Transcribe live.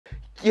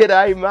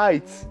G'day,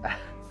 mates.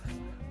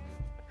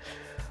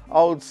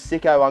 Old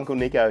sicko Uncle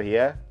Nicko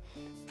here.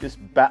 Just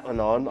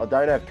battling on. I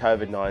don't have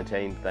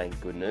COVID-19, thank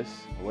goodness.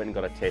 I went and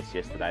got a test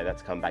yesterday.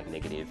 That's come back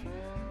negative.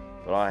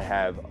 But I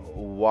have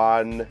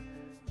one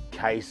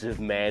case of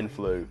man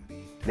flu.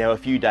 Now, a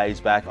few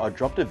days back, I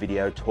dropped a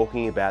video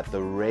talking about the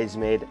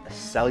ResMed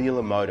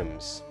cellular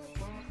modems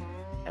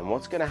and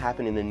what's going to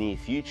happen in the near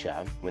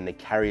future when the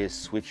carriers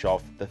switch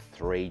off the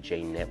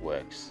 3G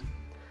networks.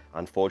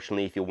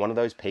 Unfortunately, if you're one of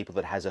those people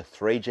that has a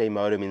 3G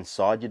modem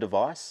inside your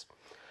device,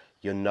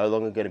 you're no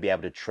longer going to be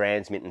able to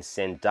transmit and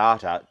send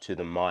data to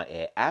the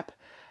myAir app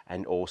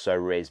and also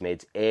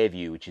ResMed's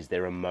AirView, which is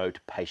their remote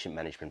patient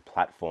management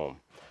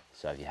platform.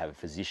 So if you have a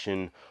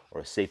physician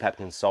or a CPAP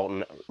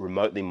consultant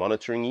remotely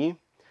monitoring you,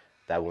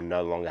 they will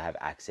no longer have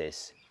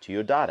access to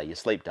your data, your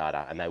sleep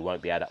data, and they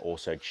won't be able to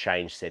also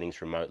change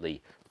settings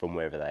remotely from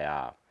wherever they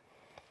are.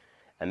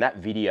 And that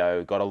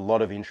video got a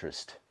lot of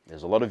interest.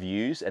 There's a lot of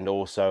views and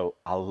also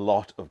a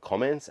lot of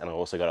comments, and I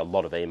also got a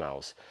lot of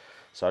emails.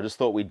 So I just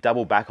thought we'd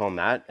double back on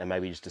that and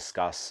maybe just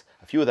discuss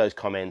a few of those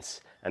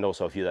comments and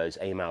also a few of those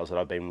emails that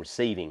I've been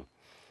receiving.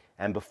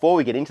 And before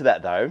we get into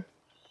that though,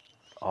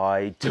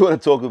 I do want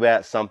to talk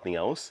about something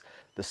else.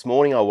 This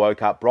morning I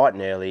woke up bright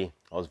and early.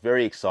 I was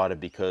very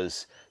excited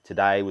because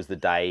today was the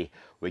day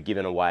we're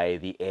giving away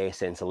the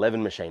AirSense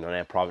 11 machine on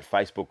our private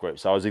Facebook group.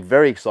 So I was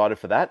very excited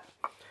for that.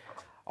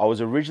 I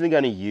was originally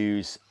going to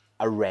use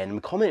a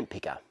random comment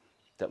picker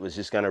that was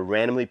just going to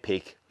randomly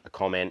pick a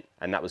comment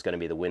and that was going to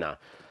be the winner.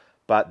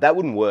 But that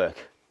wouldn't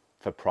work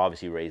for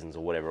privacy reasons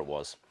or whatever it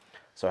was.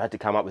 So I had to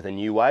come up with a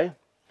new way.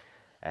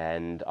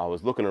 And I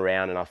was looking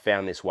around and I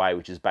found this way,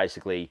 which is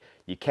basically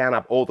you count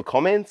up all the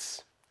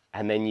comments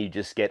and then you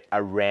just get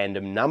a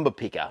random number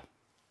picker.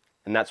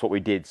 And that's what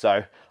we did.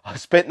 So I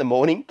spent the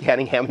morning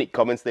counting how many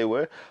comments there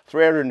were,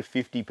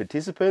 350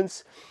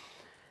 participants,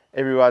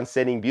 everyone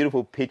sending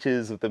beautiful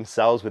pictures of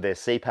themselves with their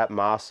CPAP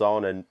masks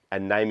on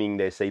and naming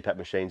their CPAP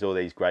machines, all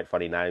these great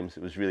funny names.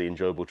 It was really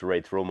enjoyable to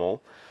read through them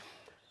all.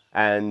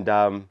 And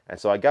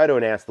so I go to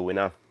announce the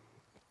winner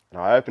and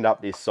I opened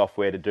up this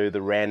software to do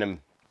the random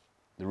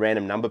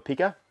number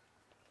picker,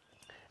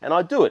 and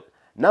I do it.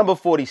 Number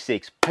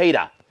 46,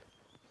 Peter.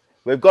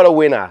 We've got a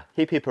winner.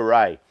 Hip hip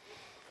hooray.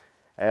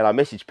 And I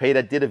messaged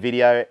Peter, did a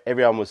video.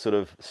 Everyone was sort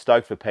of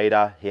stoked for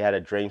Peter. He had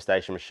a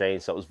DreamStation machine,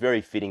 so it was very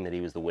fitting that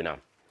he was the winner.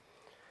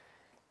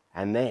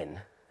 And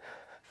then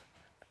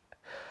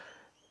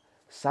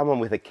someone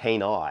with a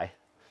keen eye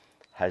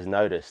has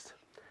noticed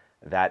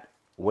that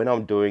when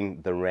I'm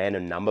doing the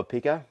random number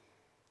picker,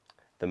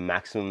 the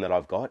maximum that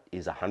I've got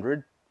is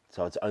 100.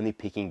 So it's only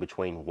picking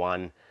between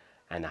 1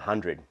 and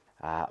 100.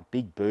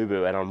 Big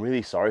boo-boo, and I'm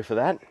really sorry for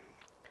that.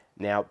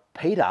 Now,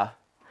 Peter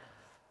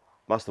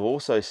must have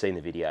also seen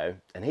the video,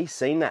 and he's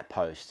seen that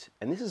post,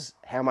 and this is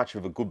how much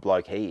of a good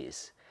bloke he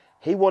is.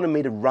 He wanted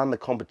me to run the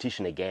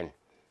competition again.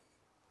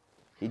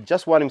 He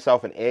just won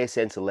himself an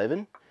AirSense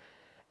 11,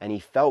 and he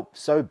felt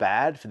so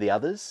bad for the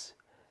others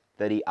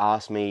that he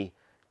asked me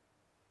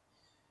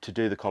to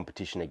do the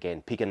competition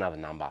again, pick another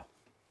number.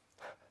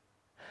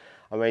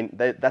 I mean,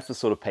 that's the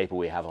sort of people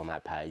we have on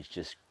that page,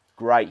 just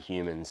great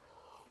humans.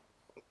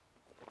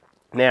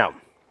 Now,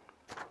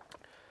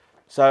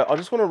 so I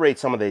just want to read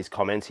some of these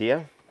comments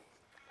here.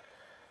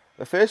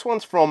 The first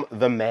one's from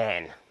The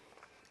Man.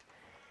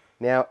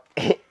 Now,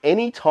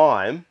 any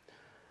time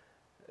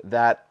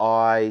that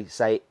I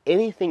say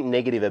anything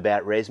negative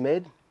about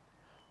ResMed,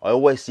 I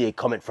always see a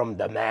comment from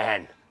The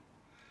Man.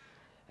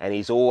 And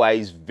he's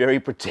always very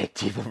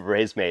protective of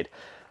ResMed.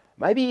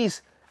 Maybe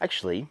he's,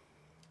 actually,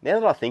 now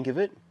that I think of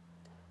it,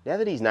 now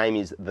that his name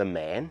is The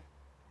Man,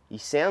 he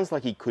sounds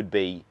like he could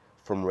be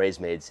from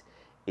ResMed's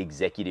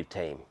executive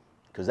team,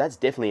 because that's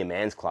definitely a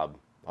man's club.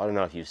 I don't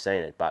know if you've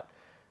seen it, but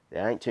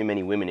there ain't too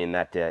many women in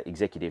that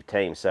executive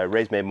team, so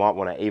ResMed might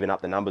want to even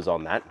up the numbers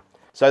on that.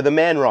 So The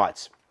Man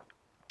writes,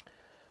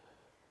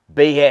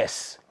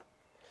 BS!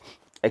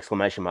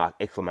 Exclamation mark,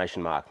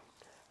 exclamation mark.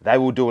 They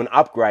will do an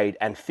upgrade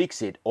and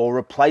fix it or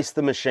replace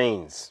the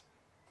machines.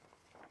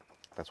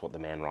 That's what The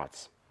Man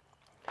writes.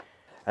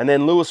 And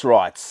then Lewis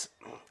writes,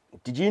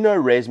 did you know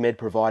ResMed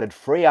provided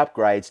free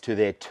upgrades to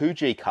their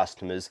 2G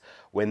customers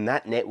when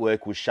that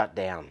network was shut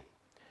down?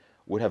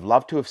 Would have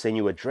loved to have seen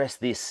you address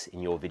this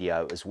in your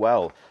video as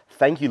well.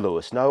 Thank you,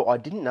 Lewis. No, I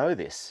didn't know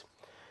this.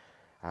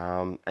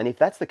 And if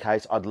that's the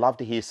case, I'd love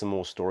to hear some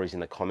more stories in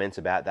the comments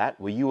about that.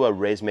 Were you a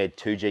ResMed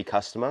 2G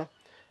customer?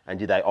 And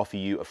did they offer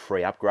you a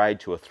free upgrade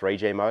to a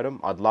 3G modem?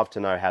 I'd love to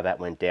know how that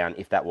went down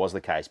if that was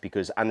the case,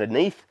 because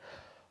underneath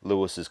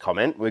Lewis's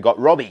comment, we've got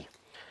Robbie.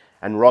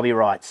 And Robbie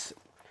writes,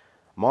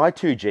 my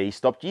 2G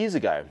stopped years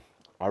ago.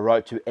 I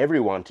wrote to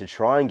everyone to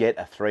try and get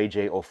a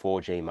 3G or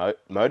 4G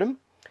modem.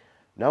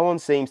 No one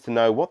seems to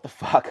know what the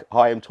fuck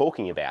I am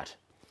talking about.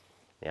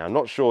 Now, I'm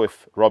not sure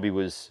if Robbie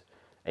was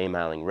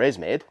emailing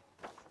ResMed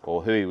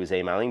or who he was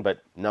emailing,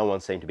 but no one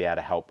seemed to be able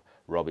to help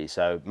Robbie.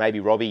 So maybe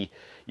Robbie,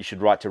 you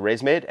should write to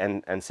ResMed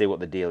and see what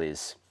the deal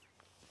is.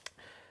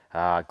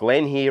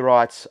 Glenn here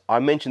writes, I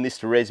mentioned this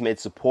to ResMed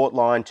support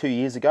line 2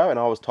 years ago and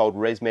I was told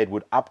ResMed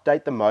would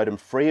update the modem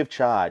free of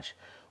charge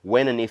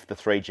when and if the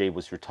 3G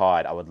was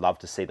retired. I would love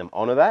to see them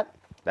honour that.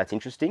 That's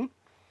interesting.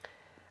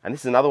 And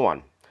this is another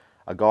one.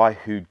 A guy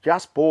who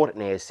just bought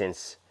an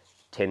AirSense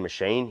 10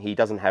 machine. He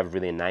doesn't have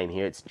really a name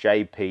here. It's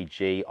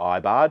JPG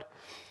Ibard.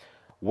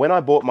 When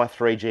I bought my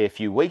 3G a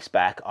few weeks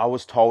back, I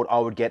was told I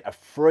would get a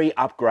free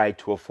upgrade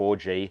to a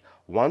 4G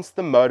once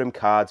the modem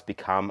cards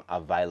become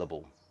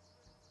available.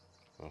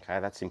 Okay,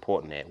 that's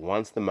important there.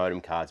 Once the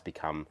modem cards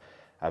become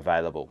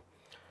available.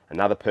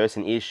 Another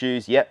person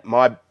issues, yep,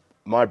 my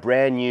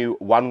brand new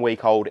 1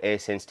 week old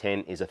AirSense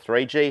 10 is a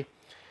 3G.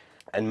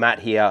 And Matt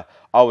here,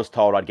 I was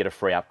told I'd get a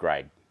free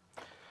upgrade.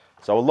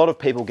 So a lot of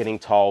people getting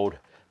told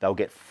they'll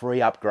get free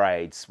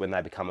upgrades when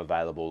they become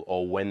available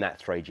or when that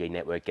 3G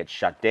network gets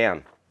shut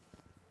down.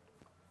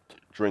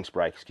 Drinks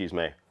break, excuse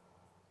me.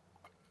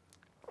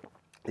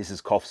 This is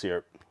cough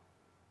syrup.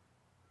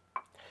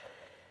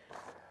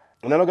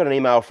 And then I got an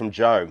email from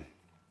Joe.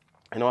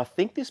 And I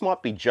think this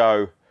might be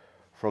Joe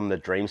from the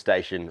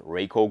DreamStation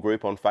recall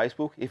group on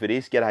Facebook. If it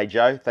is, g'day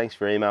Joe. Thanks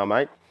for your email,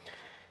 mate.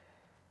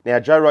 Now,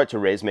 Joe wrote to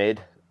ResMed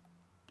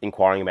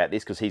inquiring about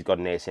this because he's got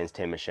an AirSense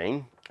 10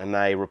 machine. And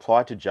they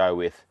replied to Joe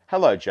with,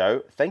 "Hello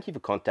Joe, thank you for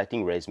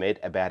contacting ResMed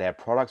about our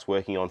products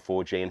working on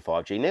 4G and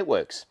 5G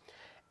networks.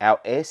 Our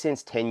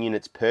AirSense 10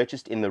 units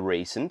purchased in the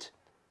recent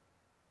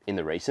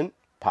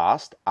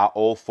past are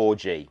all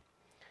 4G.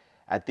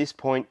 At this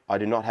point, I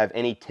do not have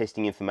any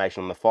testing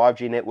information on the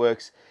 5G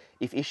networks.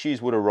 If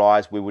issues would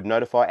arise, we would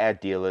notify our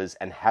dealers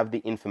and have the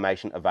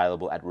information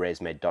available at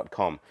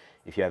resmed.com.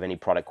 If you have any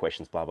product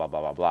questions, blah, blah, blah,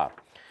 blah, blah.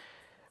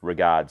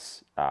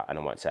 Regards," and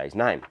I won't say his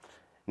name.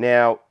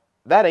 Now,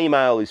 that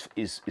email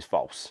is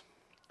false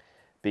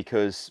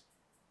because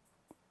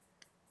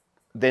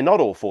they're not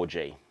all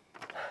 4G.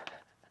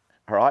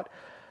 All right?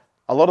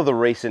 A lot of the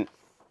recent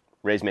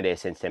ResMed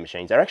AirSense 10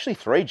 machines are actually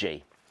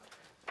 3G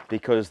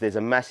because there's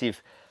a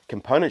massive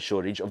component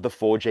shortage of the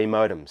 4G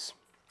modems.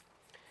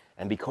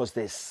 And because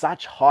there's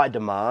such high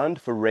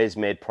demand for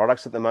ResMed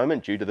products at the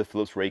moment due to the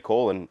Philips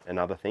recall and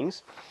other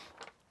things,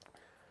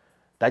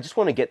 they just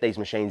want to get these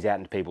machines out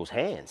into people's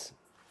hands.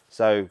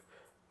 So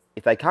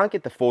if they can't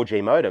get the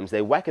 4G modems,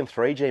 they're whacking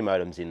 3G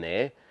modems in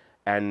there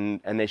and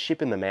they're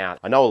shipping them out.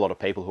 I know a lot of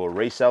people who are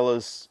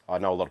resellers. I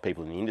know a lot of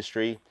people in the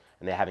industry,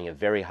 and they're having a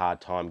very hard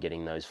time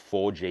getting those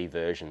 4G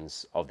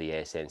versions of the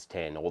AirSense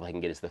 10. All they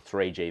can get is the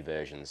 3G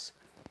versions.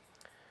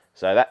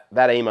 So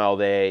that email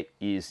there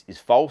is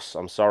false.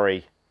 I'm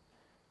sorry,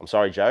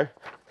 Joe.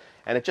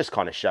 And it just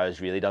kind of shows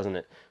really, doesn't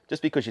it?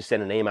 Just because you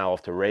send an email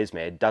off to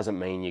ResMed doesn't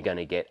mean you're going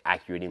to get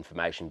accurate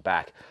information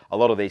back. A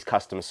lot of these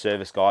customer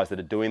service guys that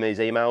are doing these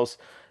emails,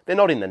 they're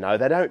not in the know.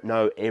 They don't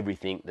know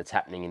everything that's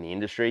happening in the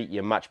industry.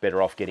 You're much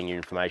better off getting your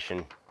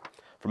information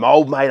from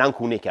old mate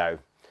Uncle Nicko,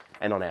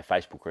 and on our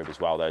Facebook group as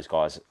well. Those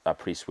guys are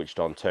pretty switched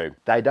on too.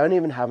 They don't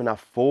even have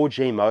enough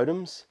 4G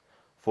modems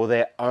for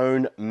their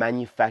own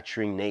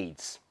manufacturing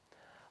needs,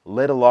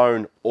 let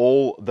alone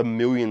all the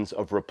millions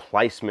of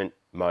replacement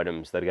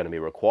modems that are going to be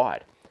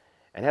required.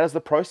 And how does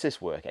the process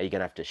work? Are you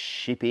going to have to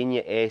ship in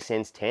your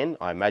AirSense 10?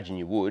 I imagine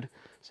you would.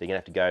 So you're going to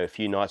have to go a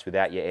few nights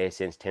without your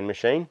AirSense 10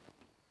 machine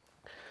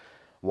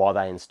while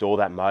they install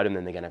that modem,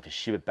 then they're going to have to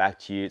ship it back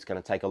to you. It's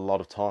going to take a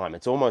lot of time.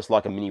 It's almost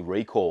like a mini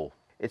recall.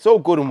 It's all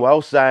good and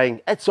well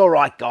saying, "It's all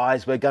right,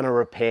 guys, we're going to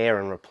repair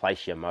and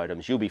replace your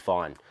modems. You'll be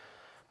fine."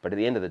 But at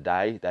the end of the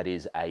day, that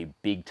is a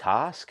big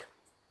task.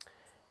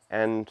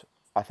 And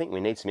I think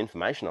we need some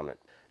information on it.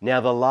 Now,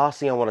 the last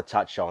thing I want to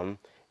touch on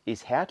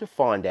is how to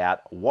find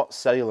out what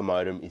cellular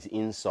modem is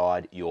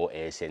inside your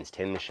AirSense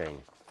 10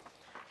 machine.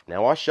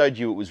 Now, I showed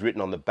you it was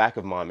written on the back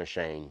of my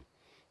machine,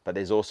 but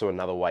there's also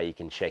another way you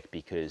can check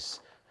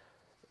because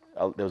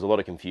there was a lot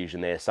of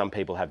confusion there. Some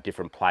people have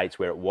different plates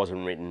where it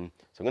wasn't written.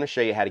 So I'm going to show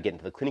you how to get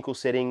into the clinical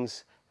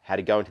settings, how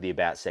to go into the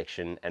About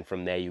section, and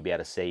from there you'll be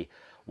able to see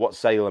what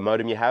cellular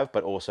modem you have,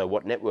 but also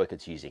what network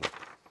it's using.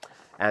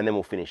 And then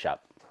we'll finish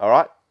up. All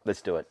right,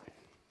 let's do it.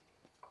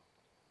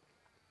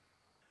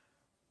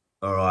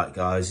 All right,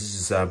 guys,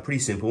 this is pretty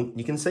simple.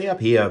 You can see up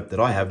here that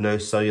I have no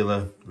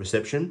cellular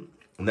reception,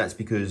 and that's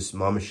because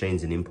my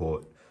machine's an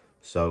import,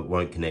 so it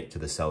won't connect to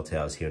the cell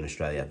towers here in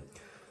Australia.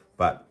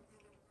 But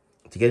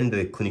to get into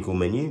the clinical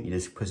menu, you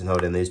just press and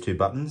hold down these two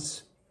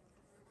buttons.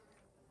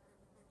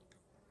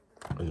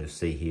 And you'll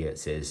see here it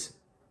says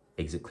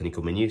exit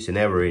clinical menu. So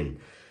now we're in.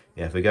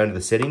 Now if we go into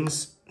the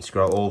settings,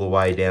 scroll all the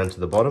way down to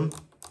the bottom,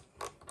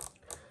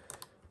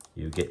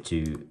 you'll get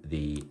to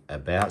the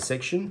About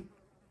section.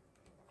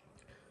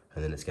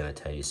 And then it's going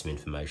to tell you some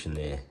information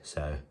there.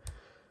 So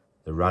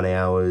the run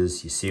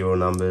hours, your serial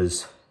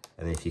numbers,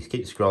 and then if you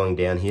keep scrolling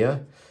down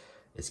here,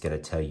 it's going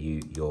to tell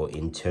you your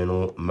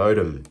internal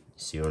modem,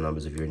 serial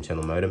numbers of your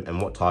internal modem,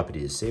 and what type it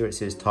is. See where it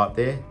says type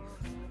there,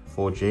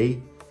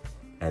 4G,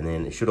 and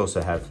then it should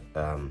also have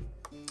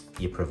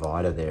your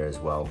provider there as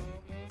well,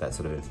 that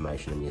sort of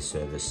information, and your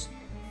service.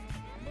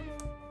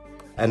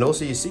 And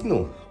also your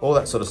signal, all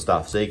that sort of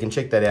stuff. So you can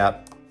check that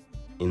out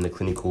in the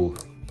clinical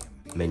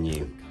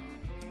menu.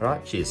 All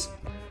right, cheers.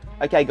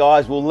 Okay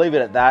guys, we'll leave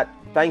it at that.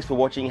 Thanks for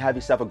watching. Have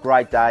yourself a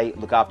great day.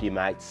 Look after your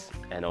mates,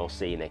 and I'll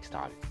see you next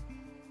time.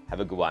 Have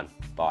a good one.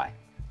 Bye.